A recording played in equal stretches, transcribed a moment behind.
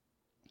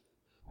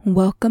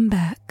Welcome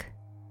back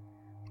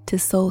to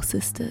Soul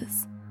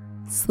Sisters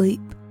Sleep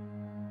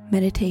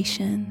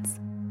Meditations.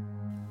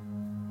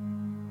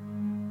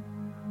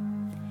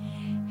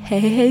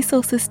 Hey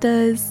Soul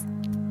Sisters!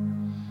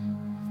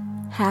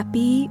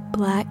 Happy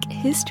Black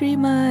History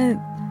Month!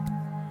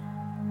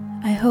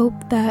 I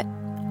hope that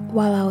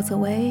while I was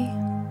away,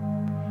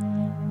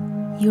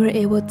 you were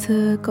able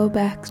to go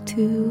back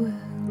to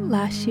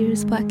last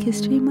year's Black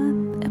History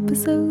Month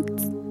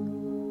episodes.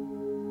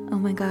 Oh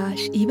my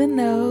gosh, even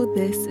though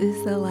this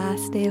is the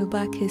last day of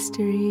Black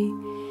History,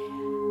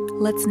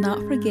 let's not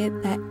forget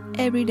that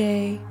every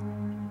day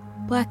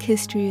Black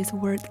history is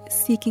worth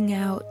seeking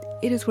out.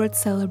 It is worth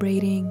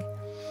celebrating.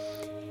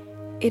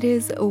 It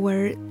is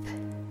worth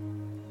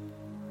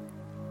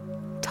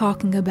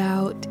talking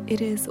about.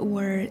 It is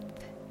worth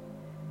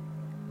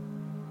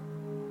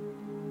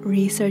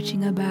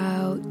researching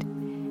about.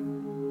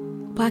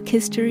 Black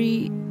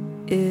history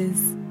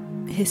is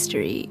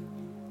history.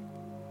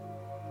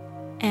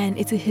 And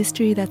it's a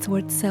history that's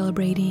worth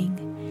celebrating,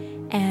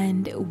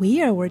 and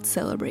we are worth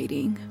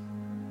celebrating.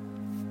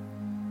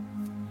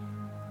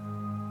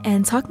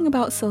 And talking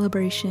about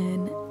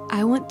celebration,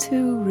 I want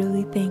to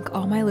really thank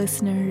all my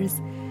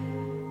listeners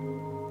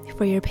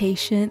for your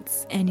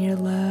patience and your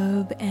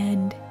love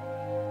and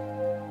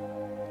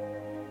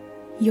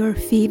your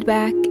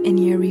feedback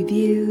and your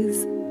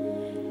reviews.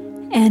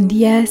 And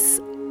yes,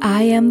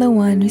 I am the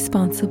one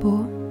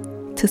responsible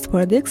to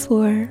support the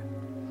Explorer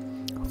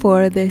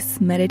for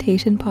this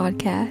meditation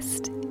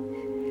podcast.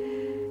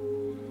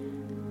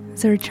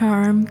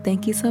 Charm,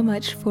 thank you so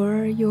much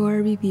for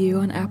your review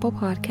on Apple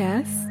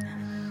Podcasts.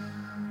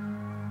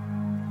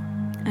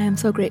 I am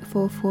so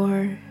grateful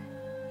for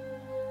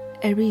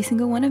every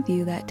single one of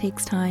you that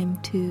takes time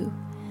to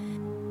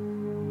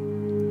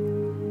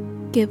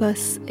give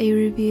us a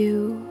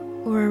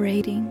review or a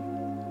rating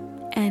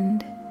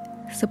and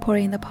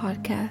supporting the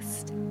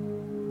podcast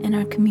and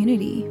our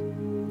community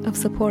of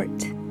support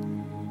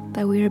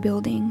that we are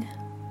building.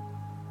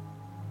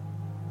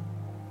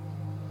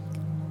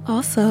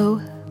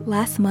 Also,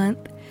 last month,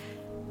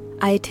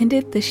 I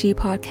attended the She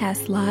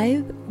Podcast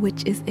Live,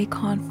 which is a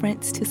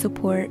conference to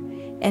support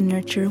and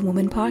nurture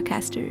women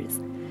podcasters.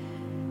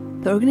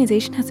 The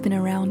organization has been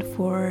around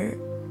for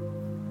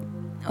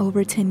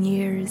over 10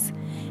 years,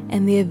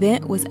 and the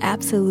event was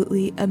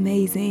absolutely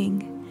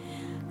amazing.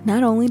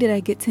 Not only did I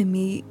get to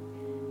meet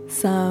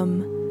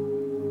some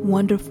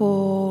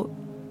wonderful,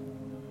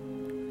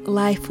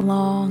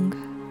 lifelong,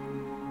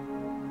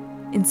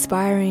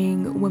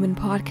 inspiring women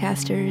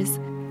podcasters,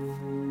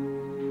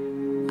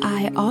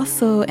 I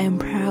also am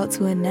proud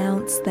to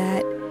announce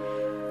that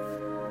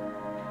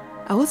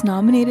I was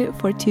nominated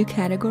for 2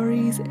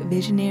 categories,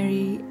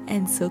 Visionary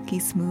and Silky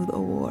Smooth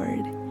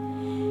Award.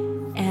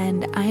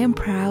 And I am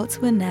proud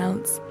to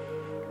announce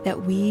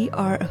that we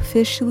are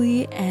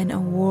officially an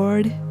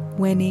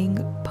award-winning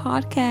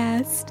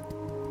podcast.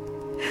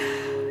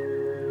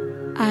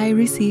 I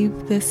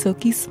received the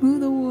Silky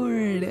Smooth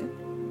Award.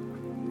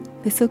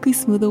 The Silky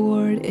Smooth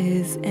Award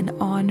is an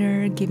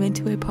honor given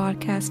to a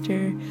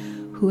podcaster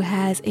who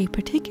has a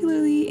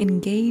particularly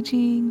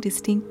engaging,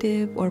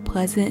 distinctive, or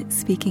pleasant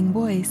speaking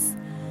voice.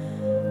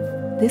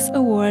 This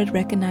award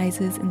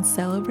recognizes and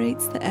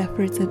celebrates the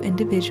efforts of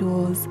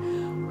individuals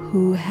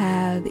who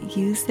have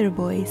used their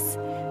voice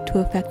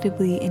to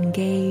effectively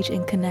engage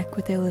and connect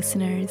with their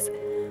listeners.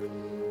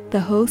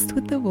 The host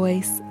with the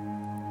voice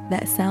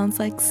that sounds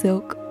like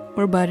silk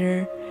or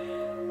butter,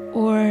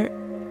 or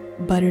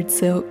buttered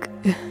silk.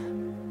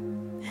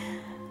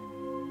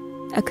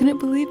 I couldn't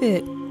believe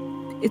it.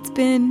 It's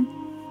been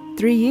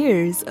 3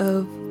 years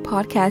of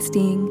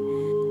podcasting.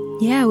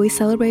 Yeah, we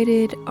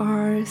celebrated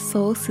our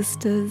Soul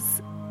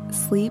Sisters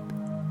Sleep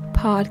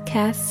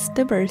podcast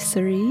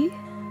anniversary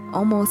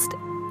almost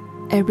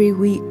every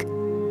week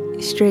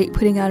straight,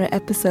 putting out an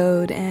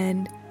episode,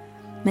 and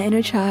my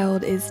inner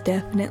child is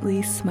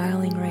definitely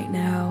smiling right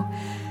now.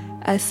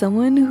 As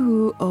someone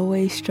who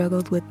always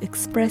struggled with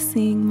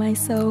expressing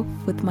myself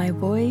with my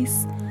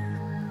voice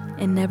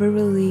and never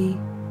really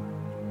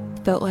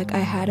felt like I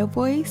had a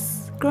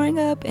voice growing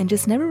up and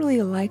just never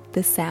really liked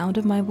the sound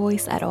of my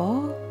voice at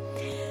all,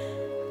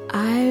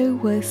 I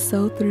was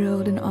so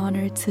thrilled and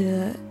honored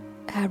to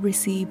have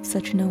received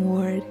such an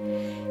award.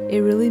 It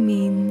really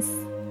means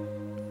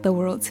the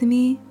world to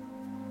me.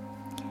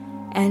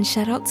 And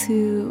shout out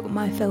to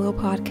my fellow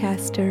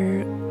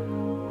podcaster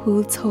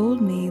who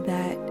told me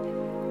that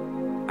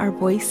our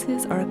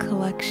voices are a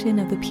collection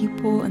of the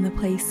people and the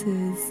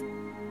places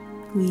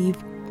we've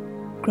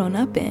grown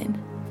up in.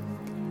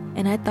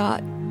 And I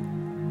thought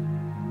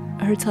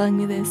her telling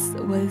me this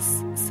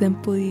was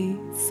simply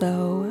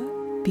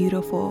so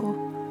beautiful.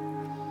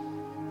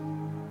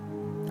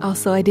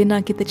 Also, I did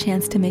not get the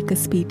chance to make a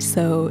speech,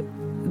 so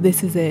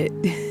this is it.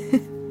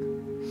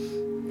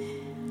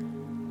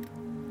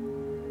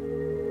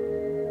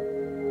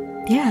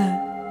 Yeah.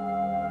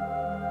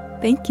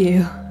 Thank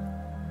you.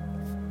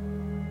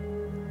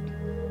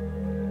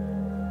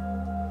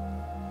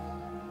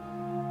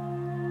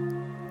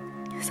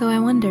 So I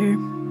wonder,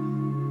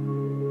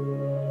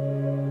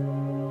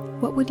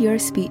 what would your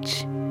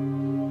speech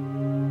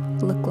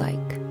look like?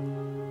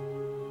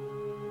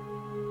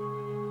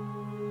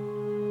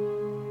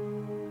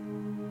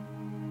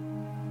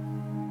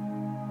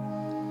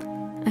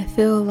 I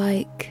feel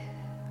like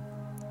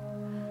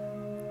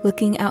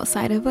looking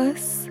outside of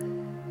us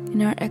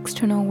in our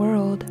external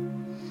world,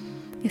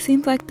 it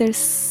seems like there's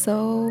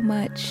so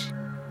much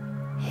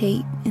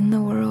hate in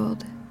the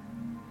world.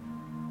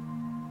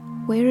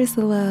 Where is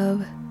the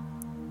love?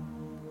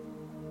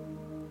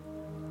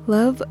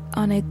 Love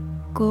on a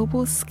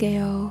global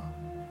scale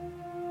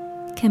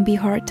can be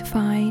hard to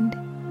find,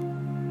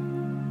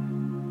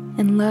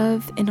 and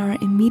love in our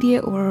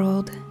immediate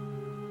world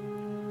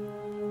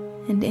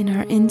and in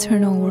our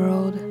internal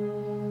world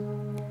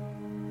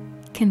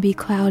can be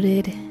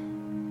clouded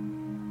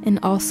and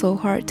also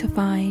hard to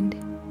find.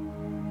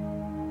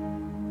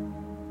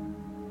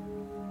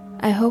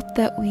 I hope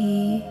that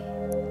we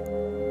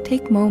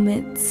take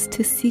moments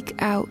to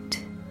seek out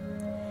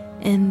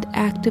and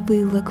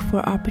actively look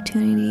for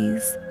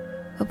opportunities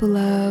of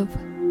love,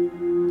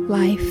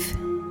 life,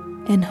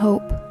 and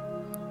hope,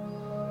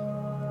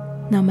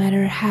 no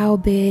matter how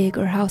big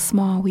or how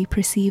small we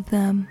perceive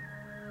them.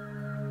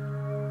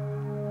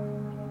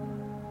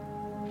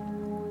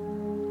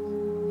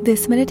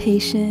 This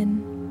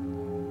meditation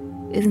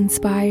is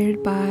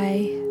inspired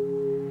by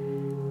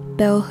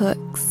Bell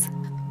Hookst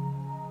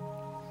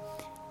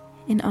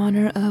in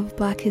honor of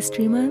Black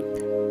History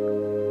Month.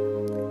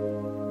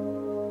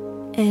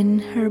 In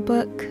her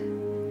book,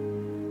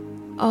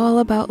 All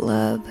About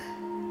Love,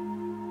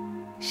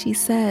 she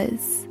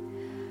says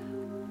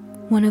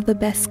one of the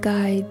best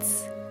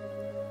guides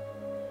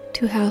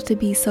to how to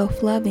be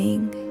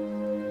self-loving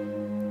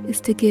is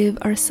to give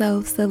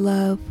ourselves the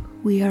love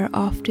we are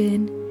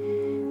often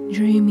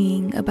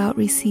dreaming about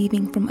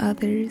receiving from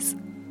others.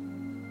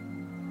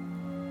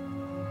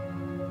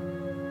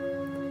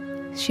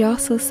 She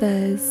also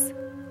says,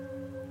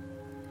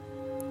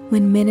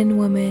 when men and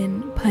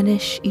women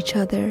punish each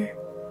other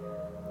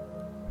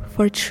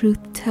for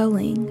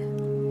truth-telling,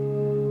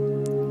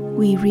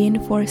 we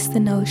reinforce the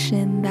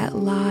notion that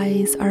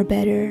lies are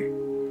better.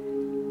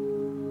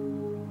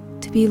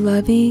 To be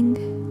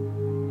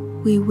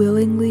loving, we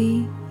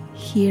willingly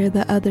hear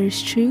the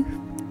other's truth,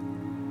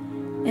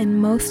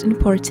 and most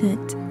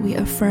important, we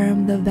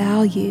affirm the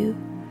value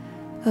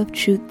of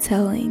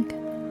truth-telling.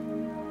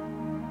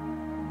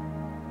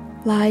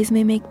 Lies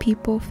may make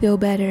people feel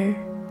better,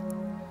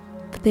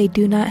 but they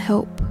do not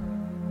help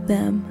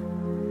them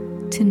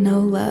to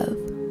know love.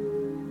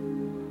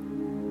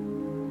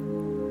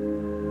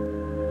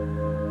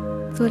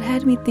 So it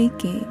had me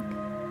thinking,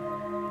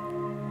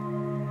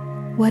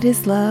 what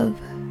is love?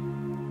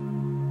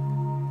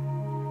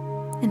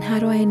 And how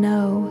do I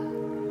know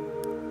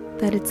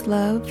that it's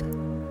love?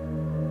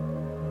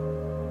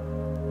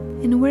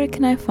 And where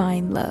can I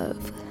find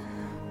love?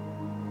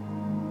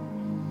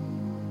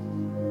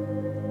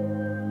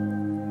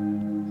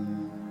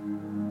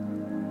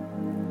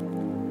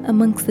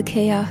 Amongst the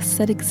chaos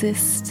that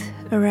exists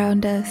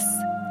around us,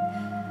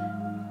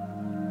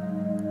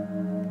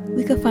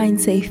 we could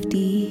find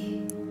safety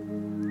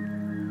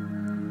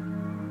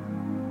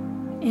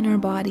in our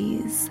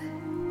bodies,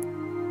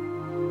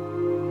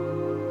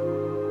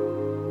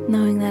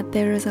 knowing that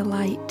there is a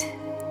light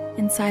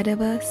inside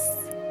of us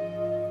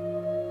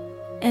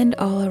and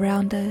all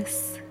around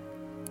us.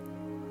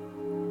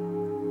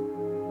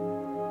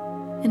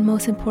 And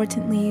most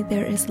importantly,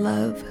 there is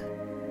love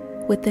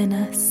within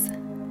us.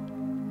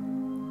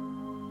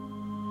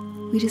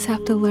 We just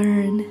have to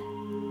learn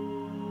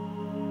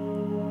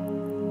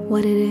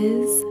what it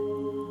is,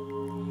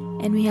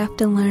 and we have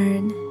to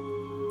learn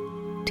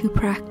to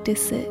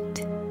practice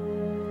it.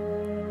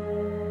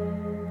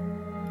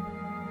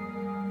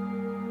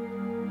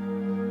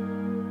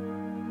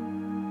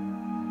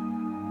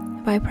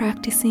 By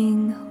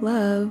practicing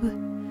love,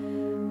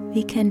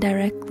 we can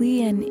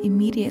directly and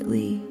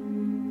immediately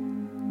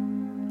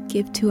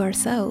give to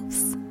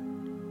ourselves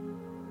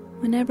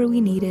whenever we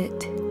need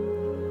it.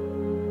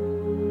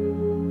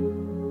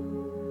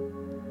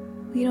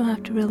 We don't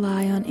have to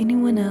rely on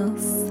anyone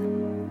else,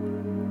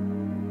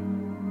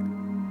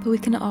 but we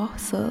can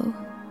also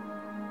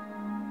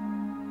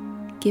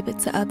give it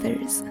to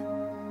others.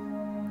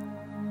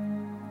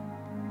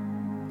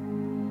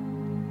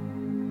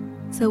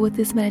 So with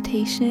this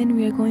meditation,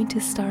 we are going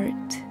to start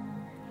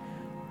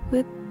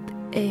with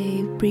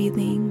a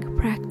breathing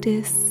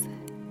practice,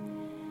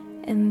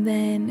 and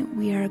then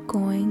we are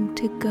going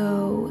to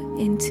go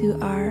into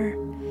our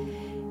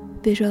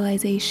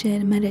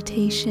visualization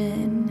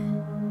meditation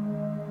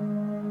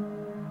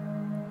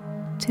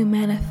to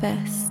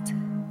manifest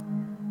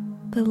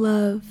the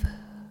love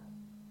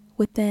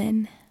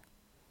within.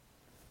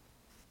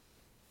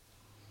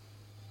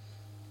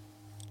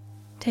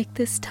 Take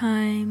this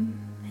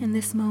time in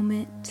this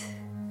moment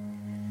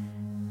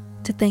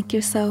to thank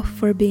yourself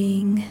for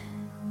being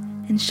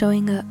and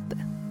showing up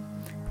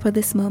for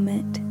this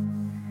moment,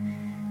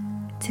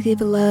 to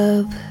give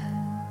love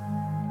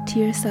to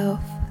yourself.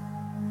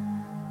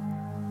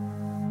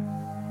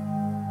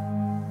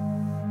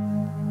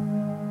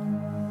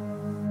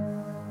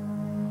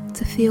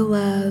 to feel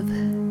love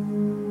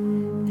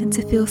and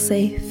to feel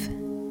safe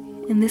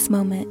in this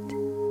moment.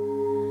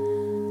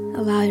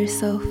 Allow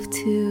yourself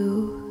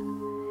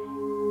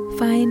to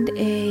find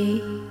a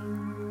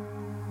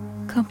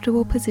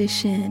comfortable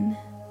position,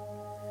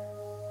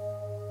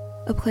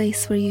 a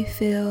place where you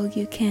feel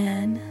you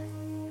can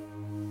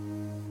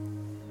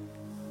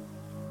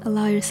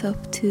allow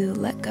yourself to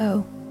let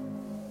go.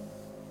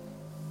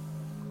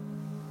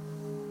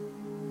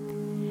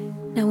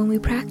 Now, when we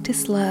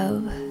practice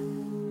love,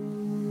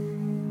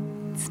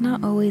 it's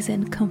not always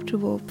in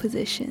comfortable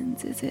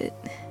positions, is it?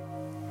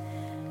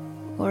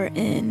 Or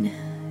in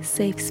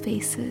safe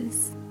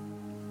spaces.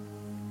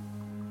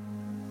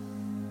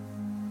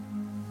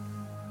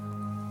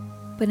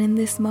 But in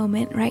this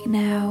moment right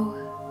now,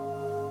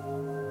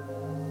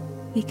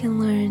 we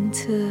can learn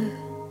to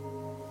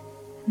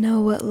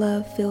know what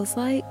love feels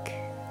like,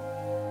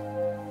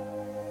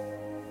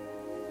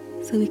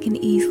 so we can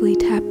easily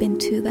tap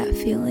into that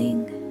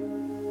feeling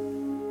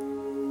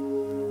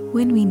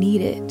when we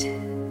need it,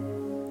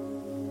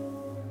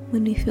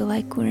 when we feel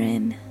like we're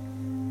in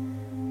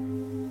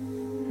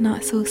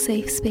not so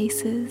safe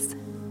spaces.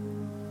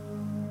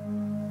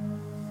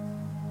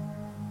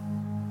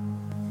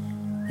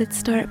 Let's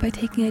start by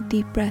taking a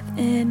deep breath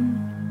in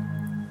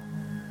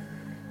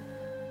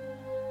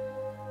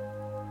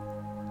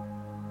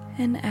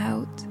and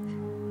out.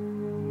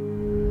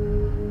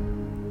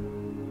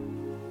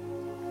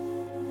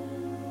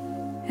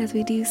 As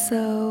we do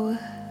so,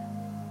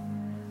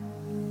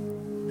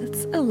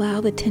 let's allow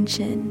the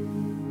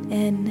tension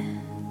in.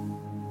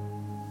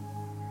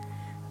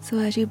 So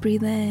as you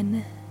breathe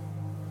in,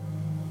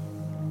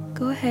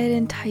 go ahead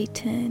and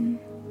tighten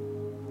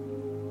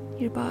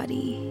your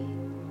body.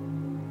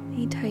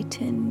 You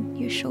tighten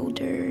your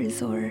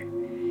shoulders or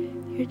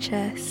your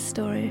chest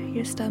or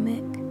your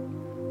stomach.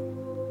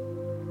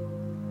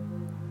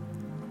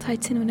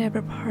 Tighten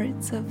whatever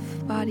parts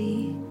of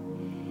body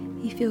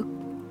you feel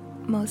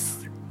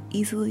most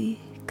easily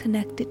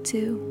connected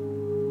to.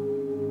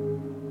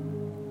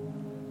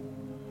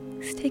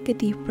 Just take a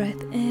deep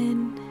breath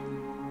in.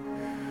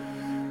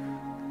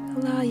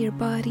 Allow your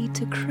body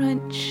to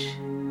crunch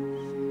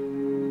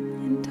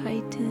and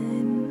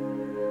tighten.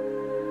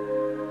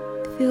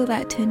 Feel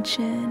that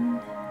tension,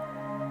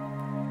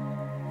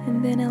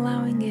 and then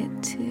allowing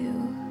it to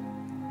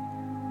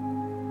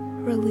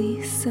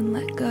release and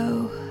let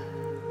go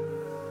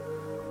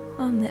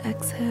on the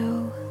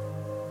exhale.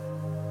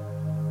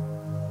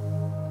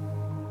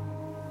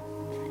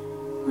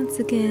 Once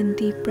again,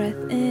 deep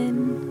breath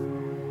in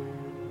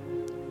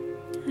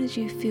as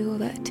you feel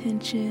that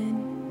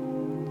tension,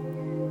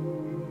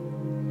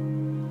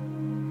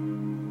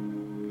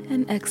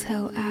 and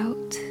exhale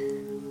out,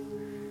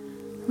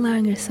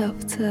 allowing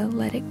yourself to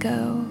let it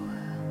go.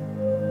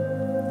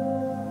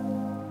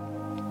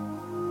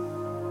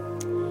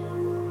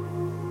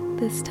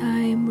 This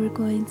time we're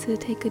going to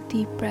take a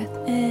deep breath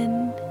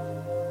in,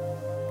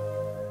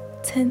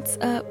 tense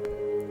up,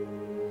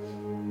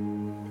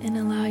 and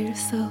allow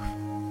yourself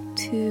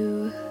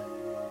to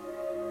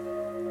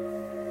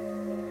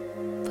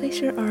place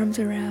your arms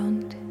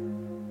around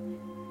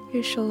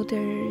your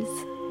shoulders,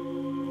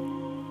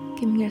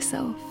 giving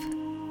yourself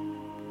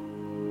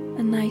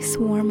a nice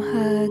warm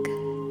hug,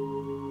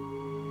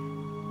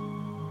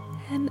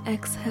 and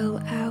exhale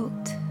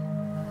out.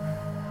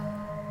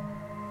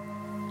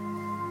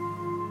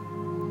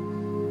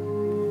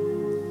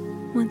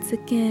 Once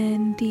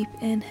again, deep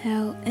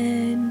inhale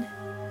in,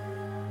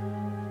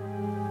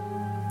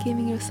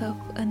 giving yourself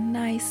a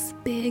nice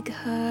big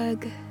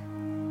hug,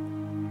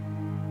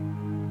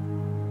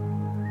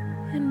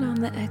 and on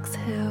the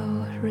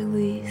exhale,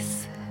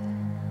 release.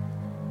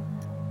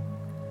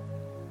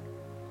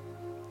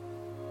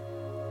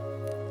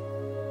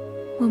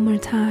 One more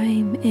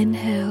time,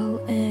 inhale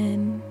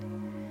in,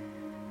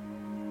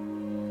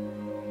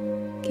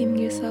 giving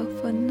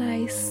yourself a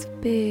nice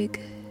big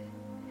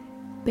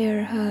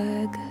bear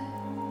hug,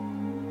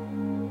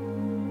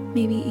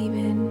 maybe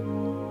even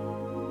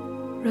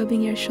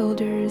rubbing your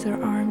shoulders or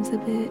arms a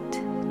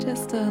bit,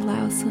 just to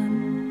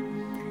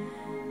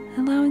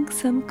allowing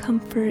some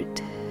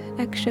comfort,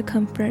 extra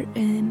comfort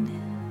in,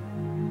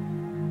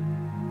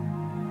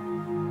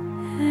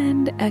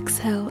 and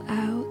exhale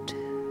out.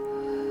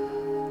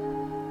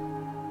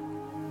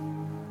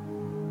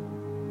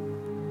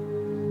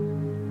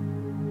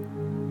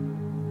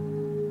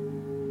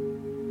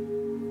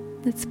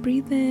 Let's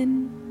breathe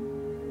in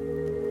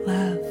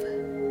love.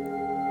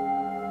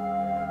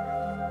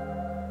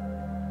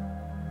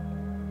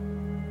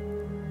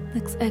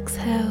 Let's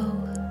exhale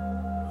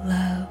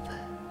love.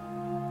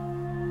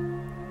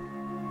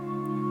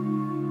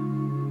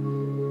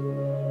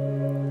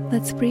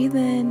 Let's breathe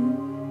in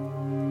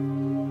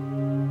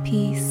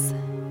peace.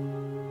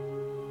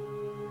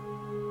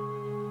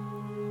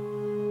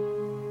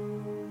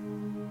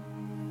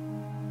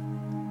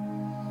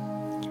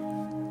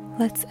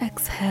 Let's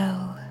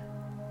exhale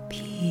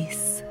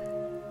peace.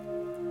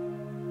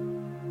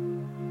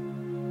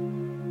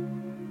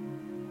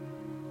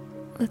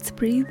 Let's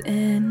breathe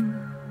in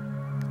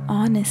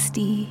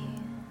honesty.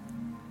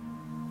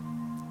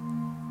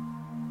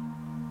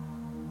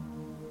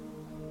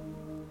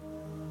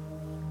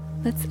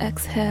 Let's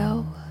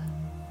exhale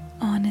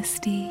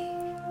honesty.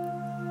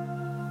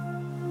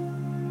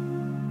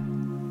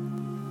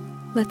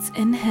 Let's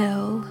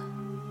inhale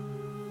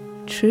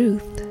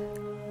truth.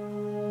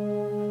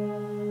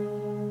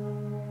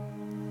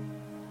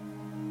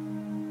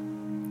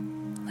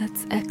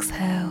 Let's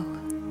exhale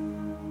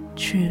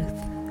truth.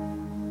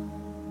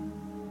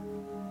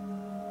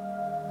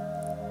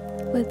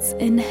 Let's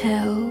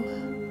inhale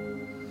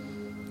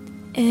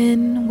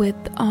in with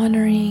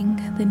honoring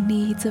the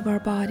needs of our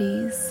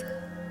bodies.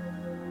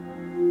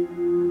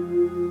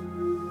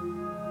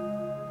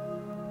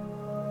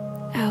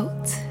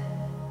 Out.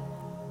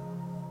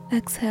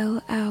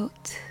 Exhale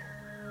out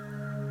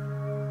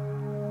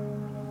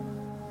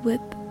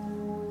with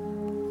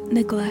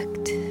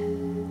neglect,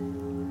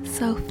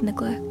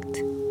 self-neglect.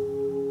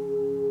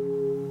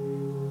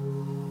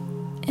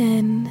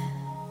 In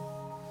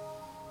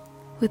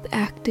with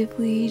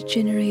actively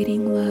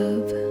generating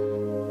love.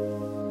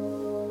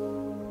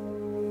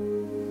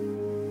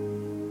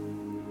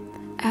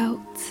 Out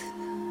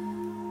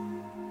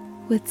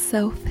with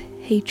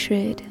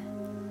self-hatred.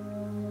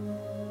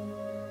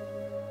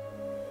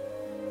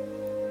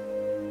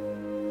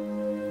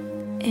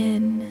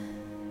 In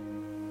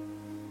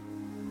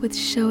with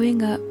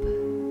showing up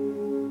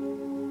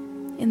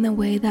in the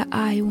way that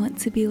I want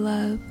to be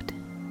loved.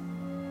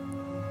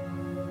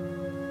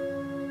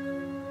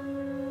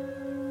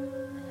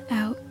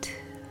 Out,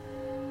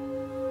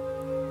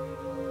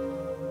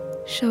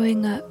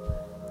 showing up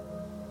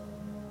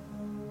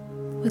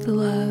with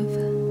love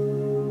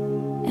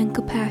and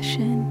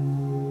compassion.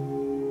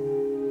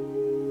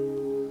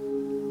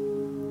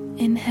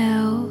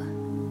 Inhale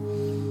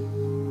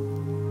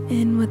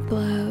in with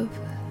love.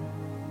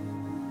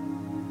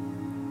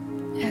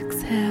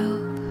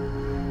 Exhale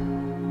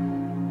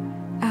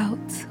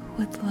out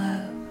with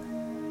love.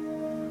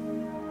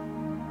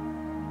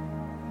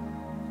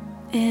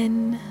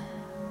 In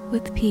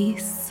with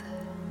peace.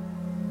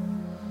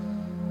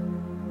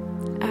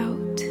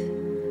 Out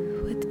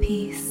with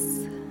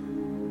peace.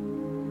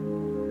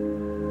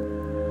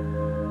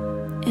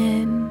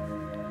 In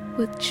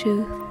with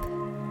truth.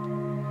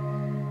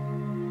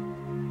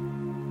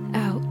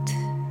 Out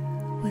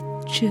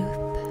with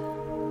truth.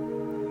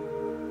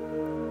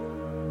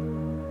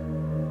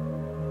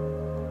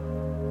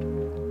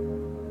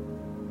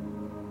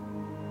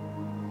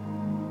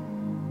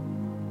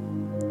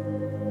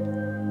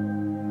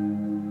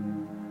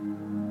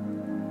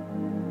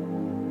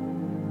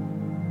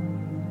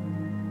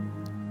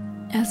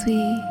 As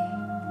we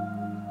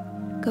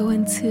go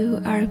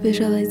into our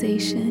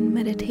visualization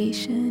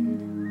meditation,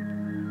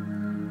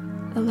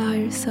 allow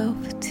yourself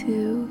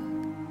to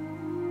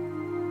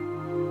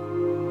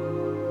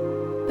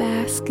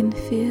bask and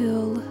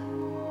feel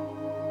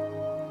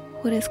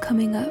what is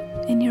coming up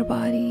in your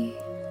body.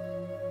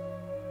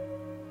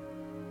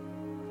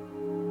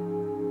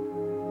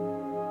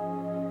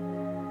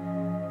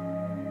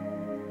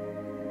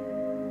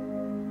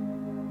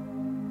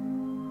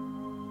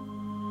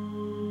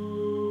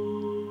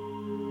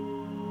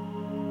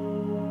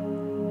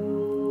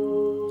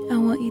 I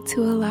want you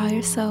to allow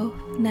yourself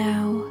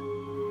now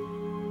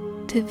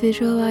to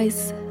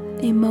visualize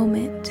a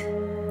moment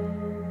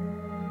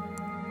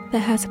that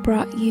has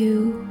brought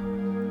you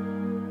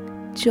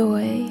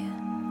joy,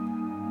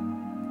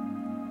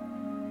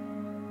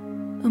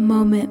 a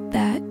moment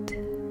that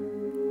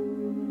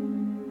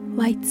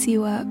lights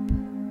you up,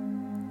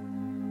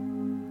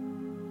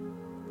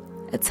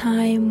 a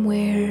time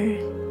where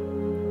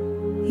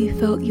you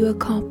felt you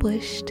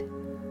accomplished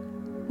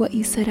what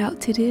you set out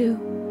to do.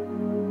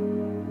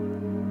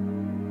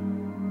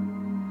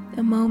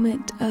 A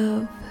moment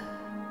of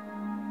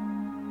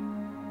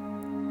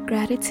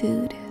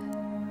gratitude,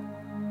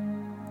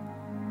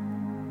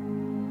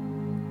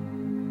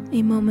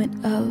 a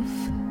moment of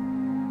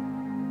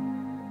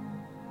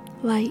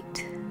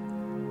light.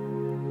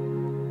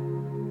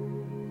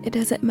 It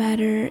doesn't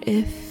matter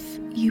if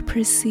you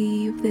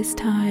perceive this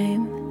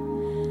time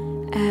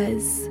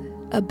as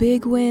a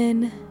big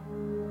win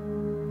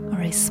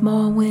or a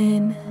small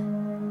win.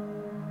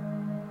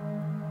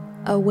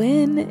 A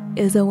win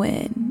is a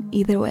win.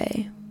 Either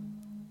way,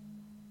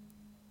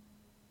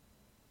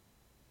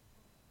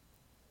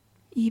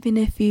 even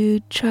if you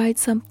tried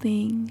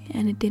something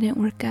and it didn't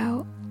work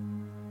out,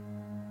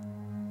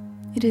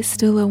 it is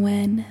still a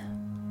win.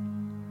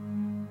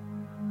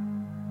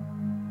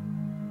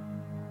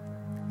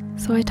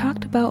 So I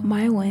talked about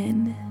my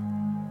win,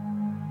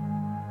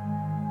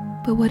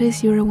 but what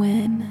is your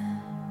win?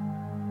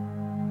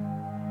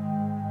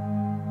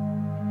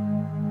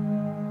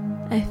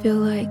 I feel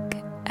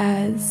like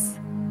as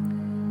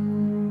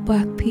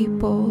Black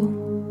people,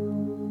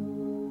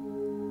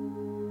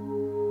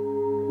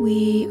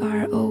 we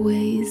are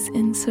always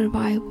in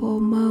survival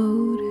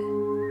mode.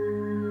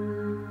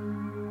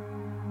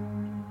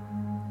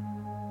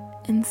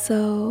 And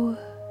so,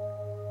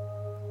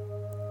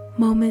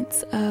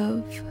 moments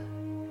of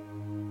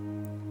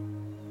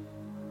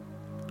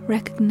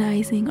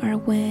recognizing our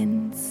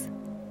wins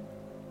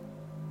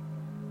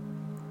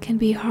can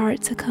be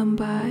hard to come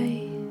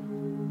by.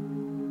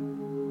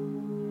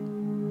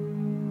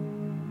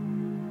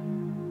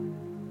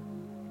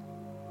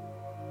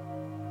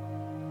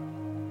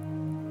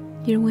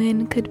 Your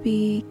win could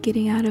be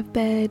getting out of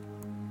bed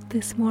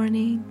this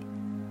morning.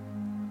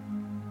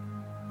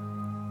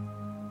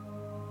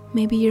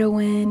 Maybe your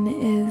win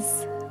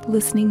is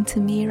listening to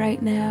me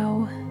right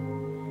now.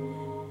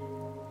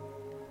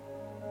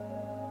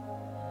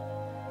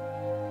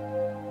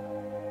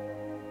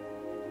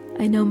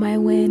 I know my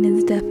win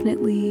is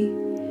definitely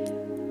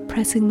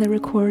pressing the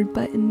record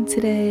button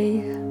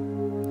today.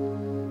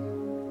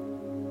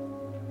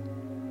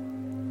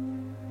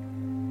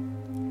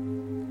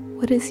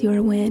 What is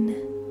your win?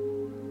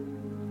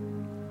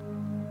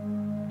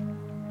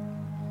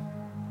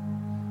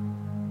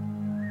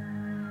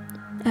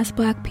 As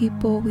Black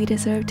people, we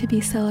deserve to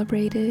be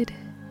celebrated.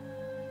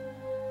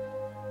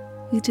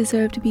 We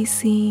deserve to be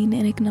seen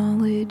and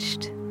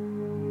acknowledged.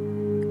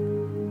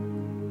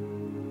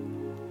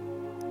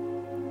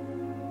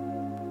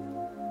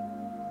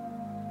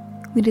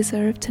 We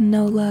deserve to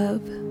know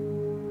love.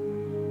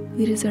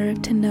 We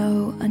deserve to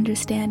know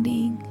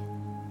understanding.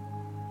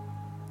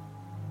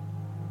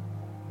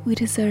 We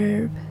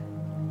deserve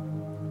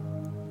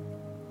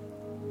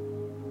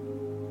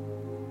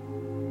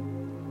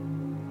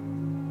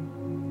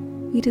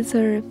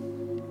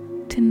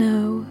to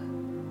know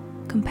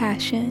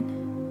compassion.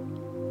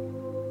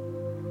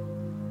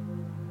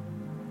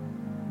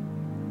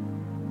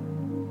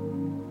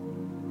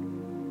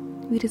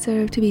 We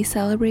deserve to be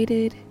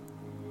celebrated.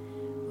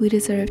 We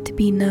deserve to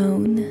be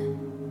known.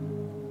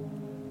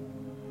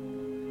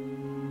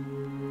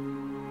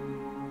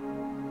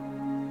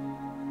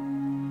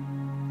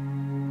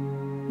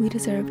 We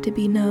deserve to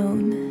be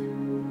known.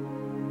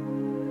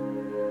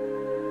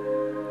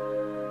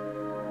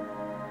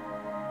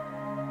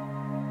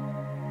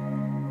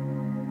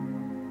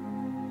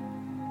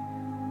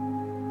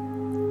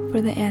 For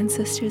the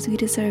ancestors, we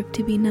deserve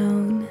to be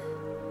known.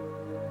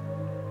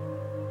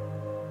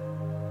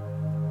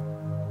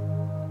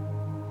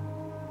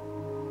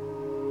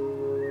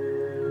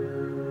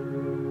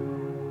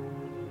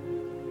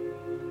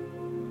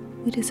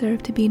 We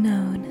deserve to be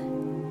known.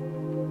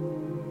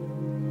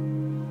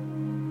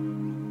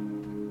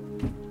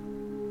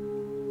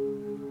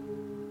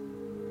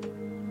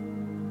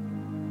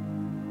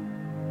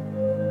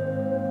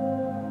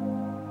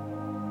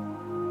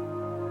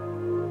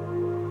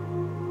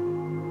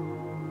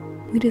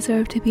 We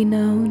deserve to be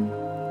known,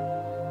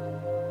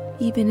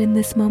 even in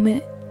this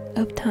moment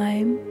of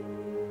time.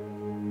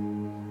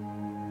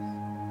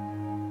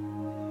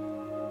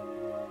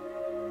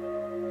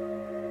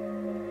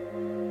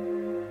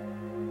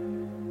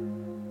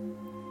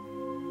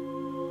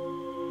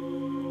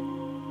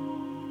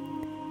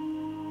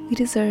 We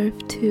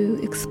deserve to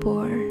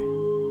explore.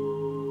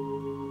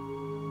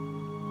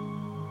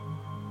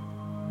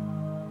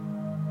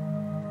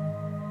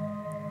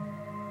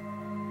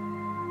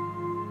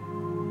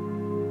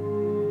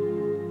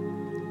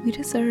 We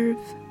deserve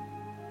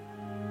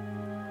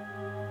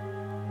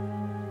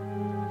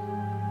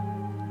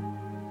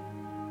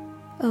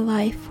a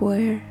life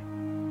where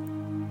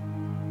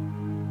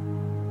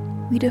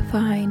we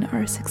define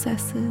our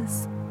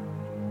successes.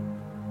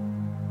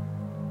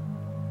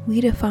 We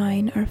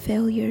define our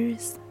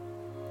failures,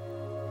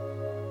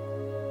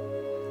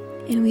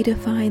 and we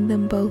define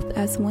them both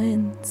as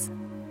wins.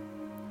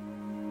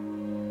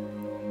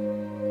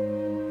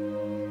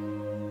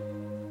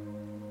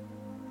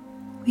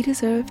 We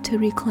deserve to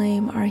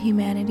reclaim our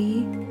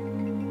humanity.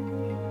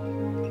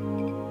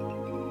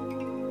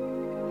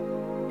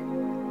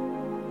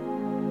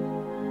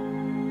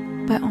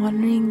 By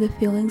honoring the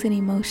feelings and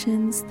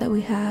emotions that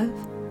we have.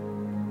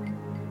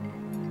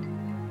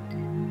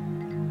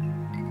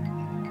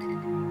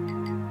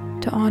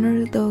 To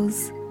honor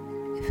those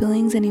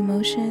feelings and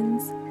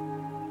emotions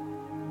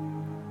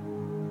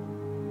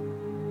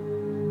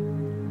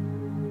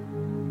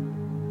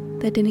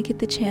that didn't get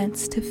the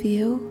chance to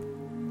feel.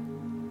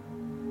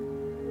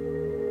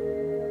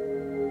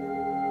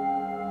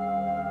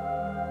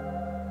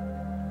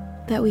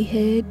 That we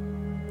hid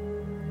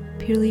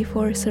purely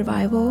for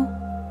survival.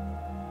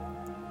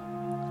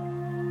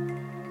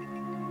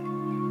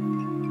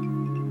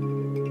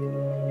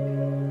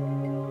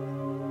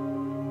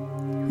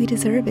 We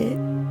deserve it.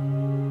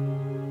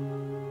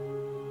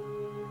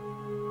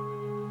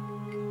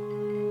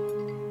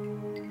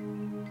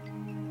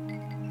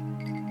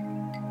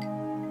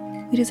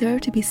 We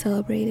deserve to be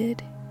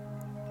celebrated.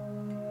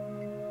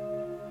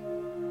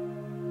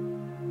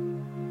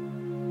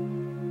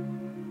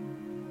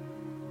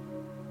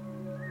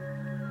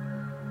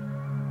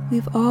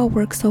 We've all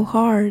worked so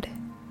hard.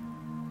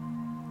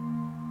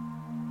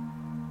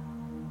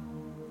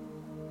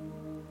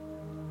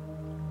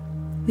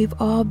 We've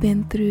all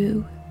been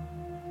through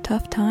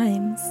tough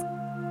times.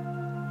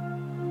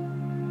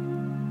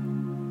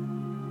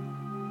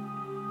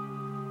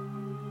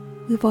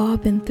 We've all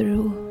been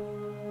through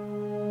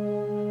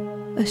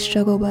a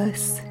struggle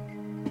bus.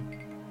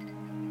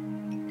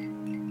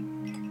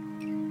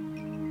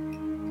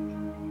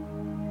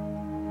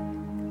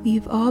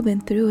 We've all been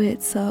through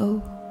it,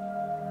 so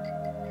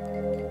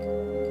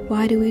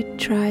why do we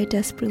try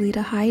desperately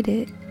to hide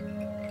it?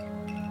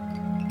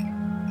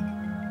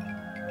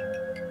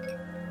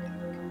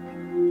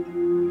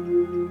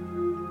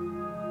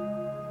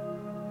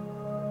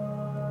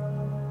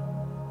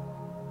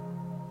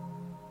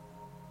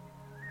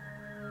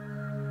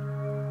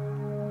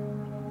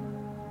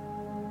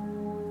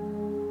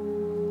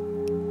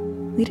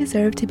 We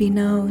deserve to be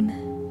known.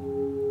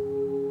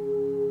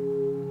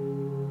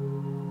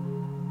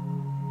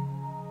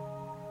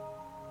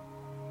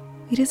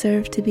 We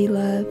deserve to be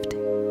loved.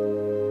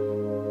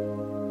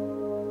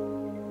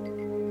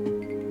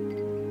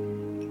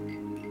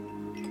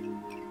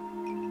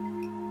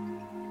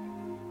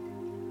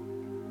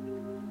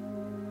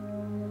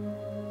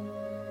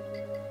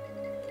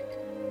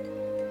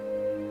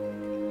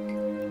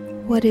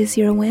 What is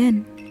your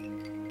win?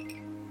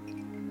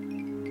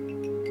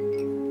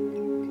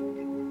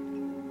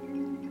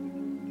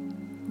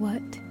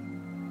 What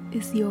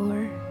is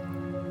your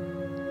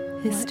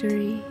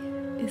history?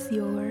 Is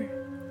your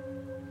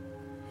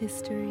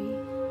history?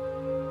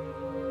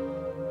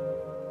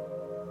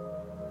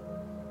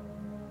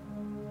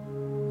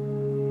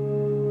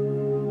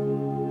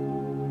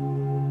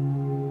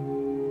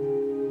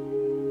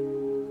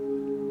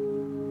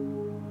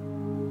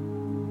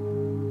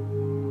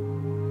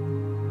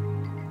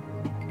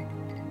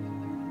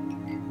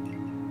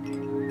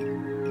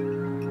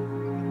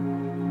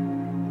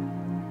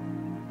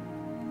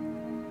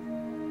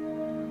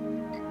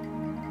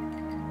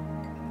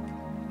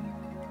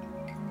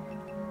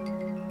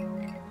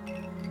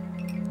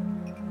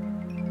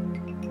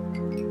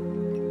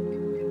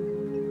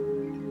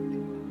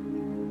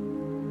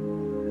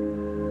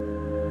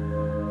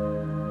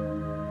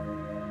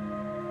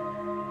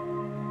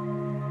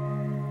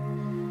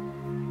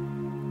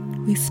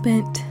 We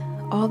spent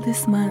all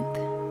this month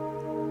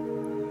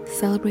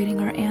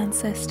celebrating our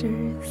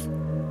ancestors,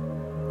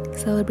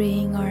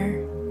 celebrating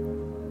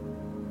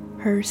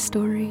her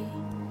story,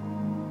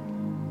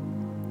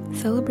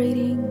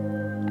 celebrating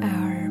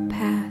our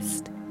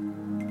past,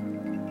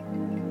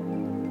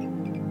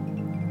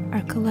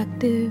 our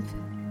collective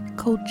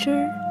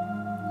culture,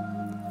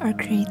 our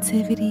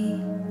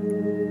creativity,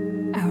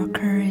 our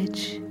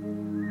courage.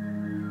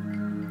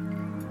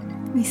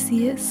 We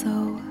see it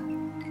so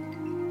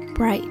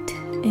bright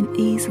and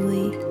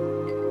easily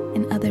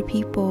in other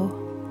people.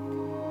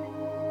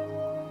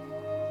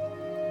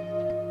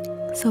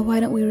 So why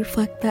don't we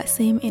reflect that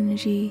same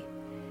energy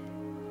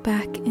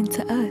back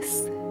into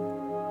us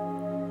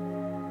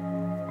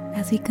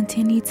as we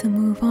continue to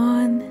move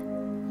on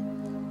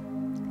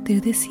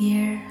through this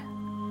year,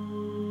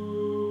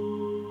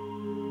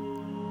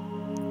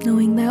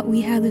 knowing that we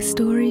have the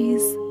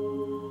stories,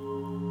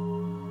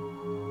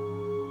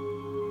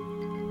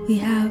 we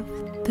have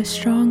the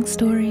strong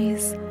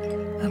stories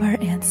of our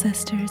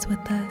ancestors with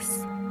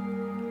us.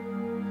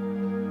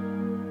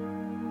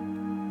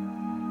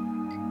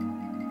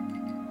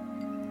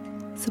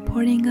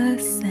 Supporting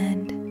us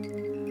and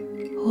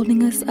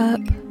holding us up,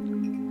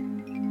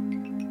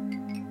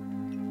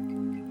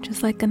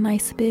 just like a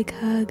nice big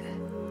hug.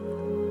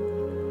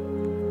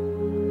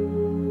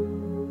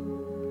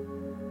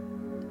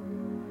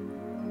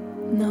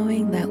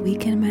 Knowing that we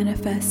can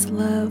manifest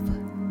love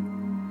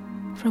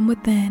from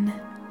within.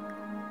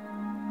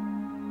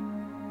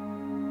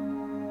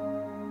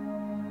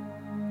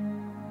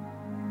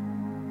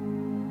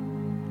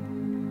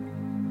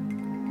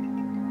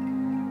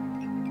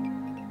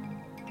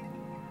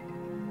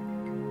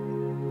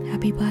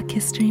 Happy Black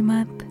History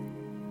Month.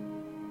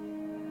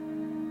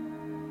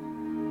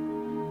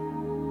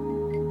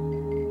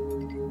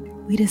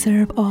 We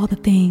deserve all the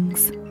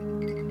things.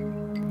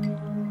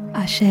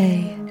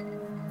 Ashe.